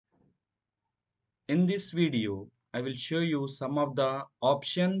In this video, I will show you some of the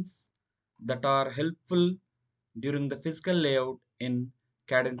options that are helpful during the physical layout in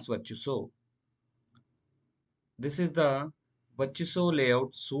Cadence Virtuoso. This is the Virtuoso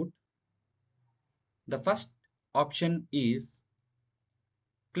layout suite. The first option is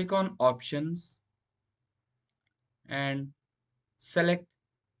click on Options and select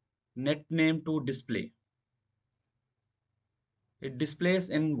Net Name to Display. It displays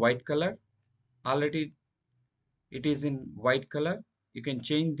in white color. Already it is in white color. You can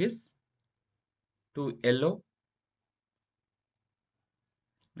change this to yellow.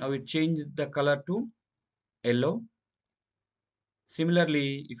 Now it changed the color to yellow.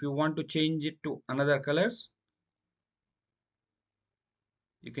 Similarly, if you want to change it to another colors,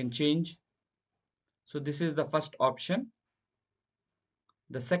 you can change. So this is the first option.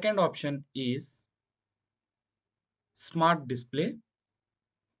 The second option is smart display.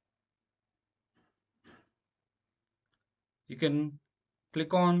 You can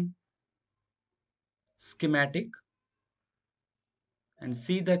click on schematic and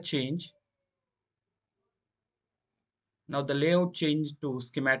see the change. Now the layout changed to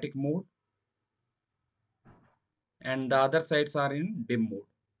schematic mode and the other sides are in dim mode.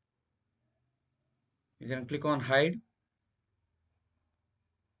 You can click on hide.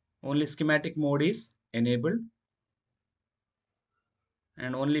 Only schematic mode is enabled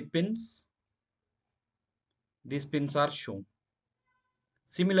and only pins, these pins are shown.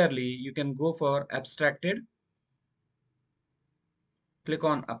 Similarly, you can go for abstracted. Click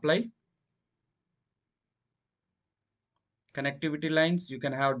on apply. Connectivity lines, you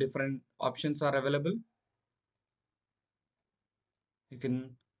can have different options are available. You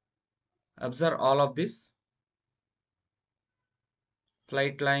can observe all of this.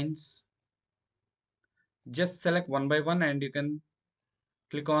 Flight lines, just select one by one and you can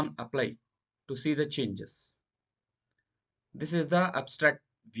click on apply to see the changes. This is the abstract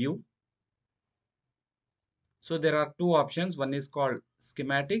view. So there are two options. One is called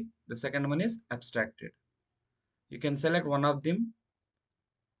schematic, the second one is abstracted. You can select one of them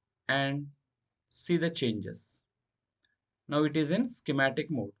and see the changes. Now it is in schematic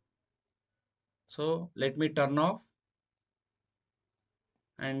mode. So let me turn off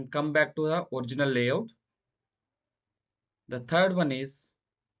and come back to the original layout. The third one is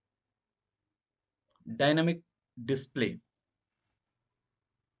dynamic display.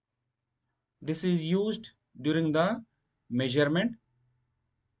 This is used during the measurement.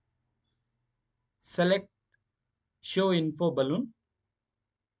 Select show info balloon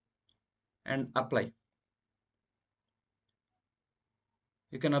and apply.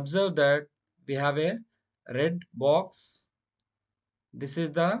 You can observe that we have a red box. This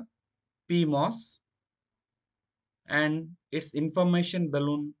is the PMOS and its information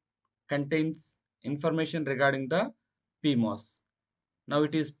balloon contains information regarding the PMOS. Now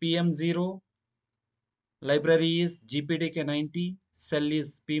it is PM0, library is GPDK90, cell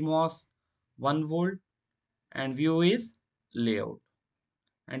is PMOS 1 volt and view is layout.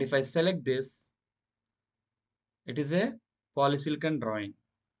 And if I select this, it is a polysilicon drawing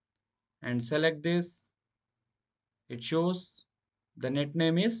and select this, it shows the net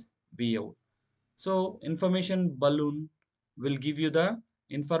name is VO. So information balloon will give you the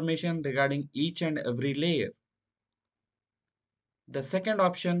information regarding each and every layer. The second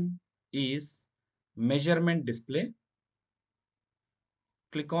option is measurement display.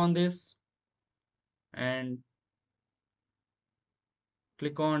 Click on this and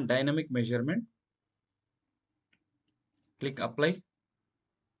click on dynamic measurement. Click apply.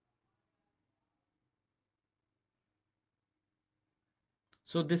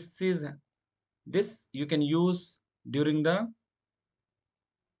 So this you can use during the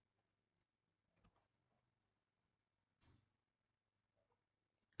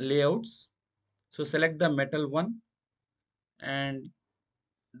layouts. So select the metal one and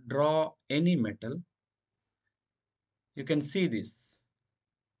draw any metal. You can see this.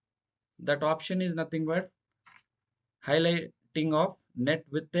 That option is nothing but highlighting of net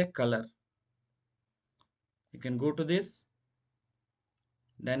with a color. You can go to this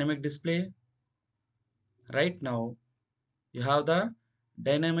dynamic display. Right now you have the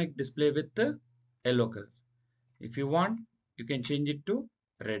dynamic display with the yellow color. If you want, you can change it to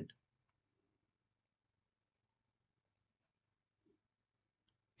red.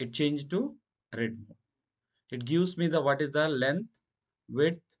 It changed to red mode. It gives me the what is the length,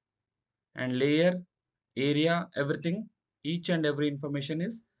 width and layer, area, everything. Each and every information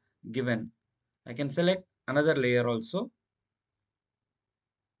is given. I can select another layer also,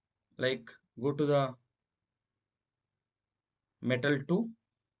 like go to the metal 2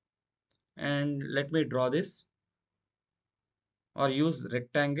 and let me draw this or use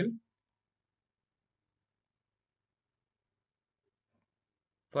rectangle.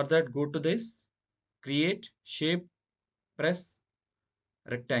 For that, go to this, create shape, press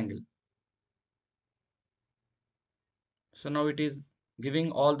rectangle. So now it is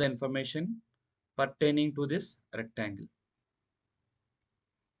giving all the information pertaining to this rectangle.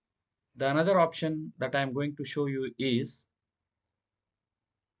 The another option that I am going to show you is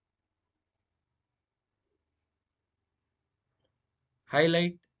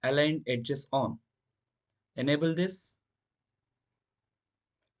highlight aligned edges on. Enable this.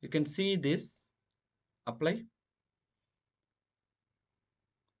 You can see this, apply.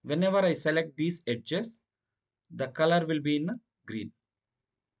 Whenever I select these edges, the color will be in green.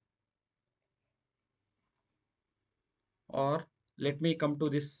 Or let me come to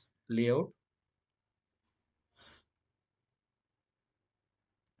this layout.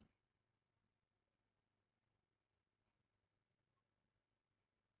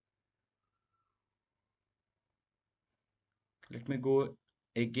 Let me go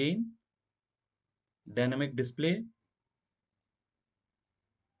again, dynamic display.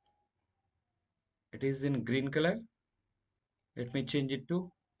 It is in green color. Let me change it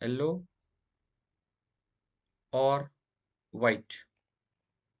to yellow or white.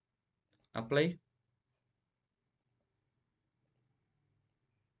 Apply.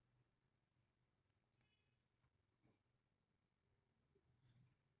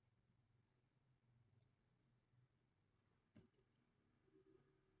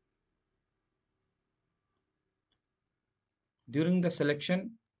 During the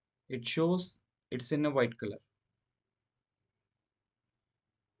selection, it shows it's in a white color.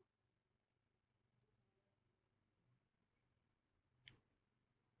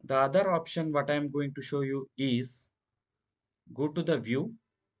 The other option what I am going to show you is go to the view,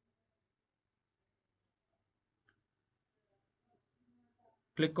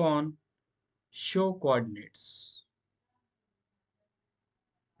 click on show coordinates,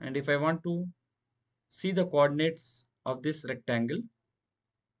 and if I want to see the coordinates of this rectangle,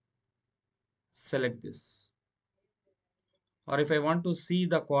 select this. Or if I want to see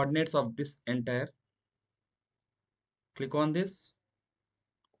the coordinates of this entire, click on this,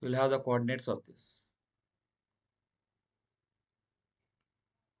 you'll have the coordinates of this.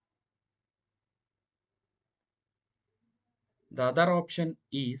 The other option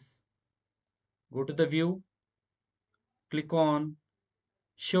is go to the view, click on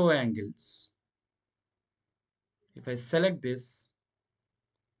show angles. If I select this,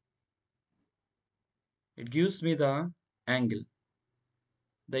 it gives me the angle.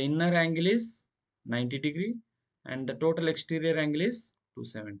 The inner angle is 90 degree and the total exterior angle is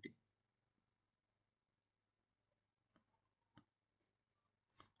 270.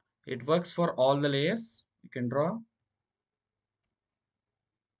 It works for all the layers. You can draw.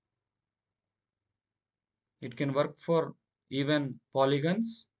 It can work for even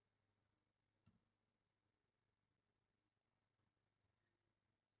polygons.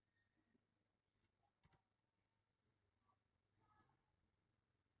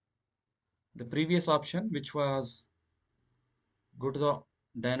 The previous option, which was go to the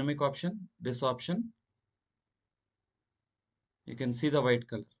dynamic option, this option, you can see the white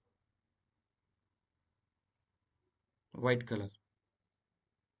color. White color.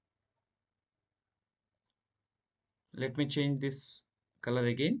 Let me change this color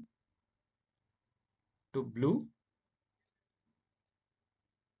again to blue.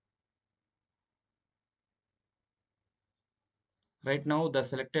 Right now the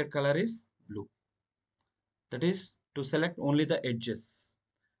selected color is blue. That is to select only the edges,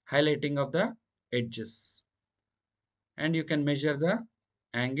 highlighting of the edges. And you can measure the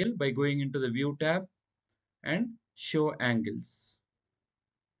angle by going into the view tab and show angles.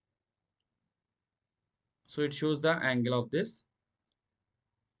 So it shows the angle of this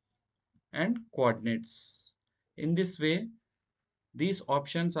and coordinates. In this way, these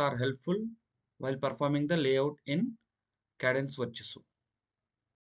options are helpful while performing the layout in Cadence Virtuoso.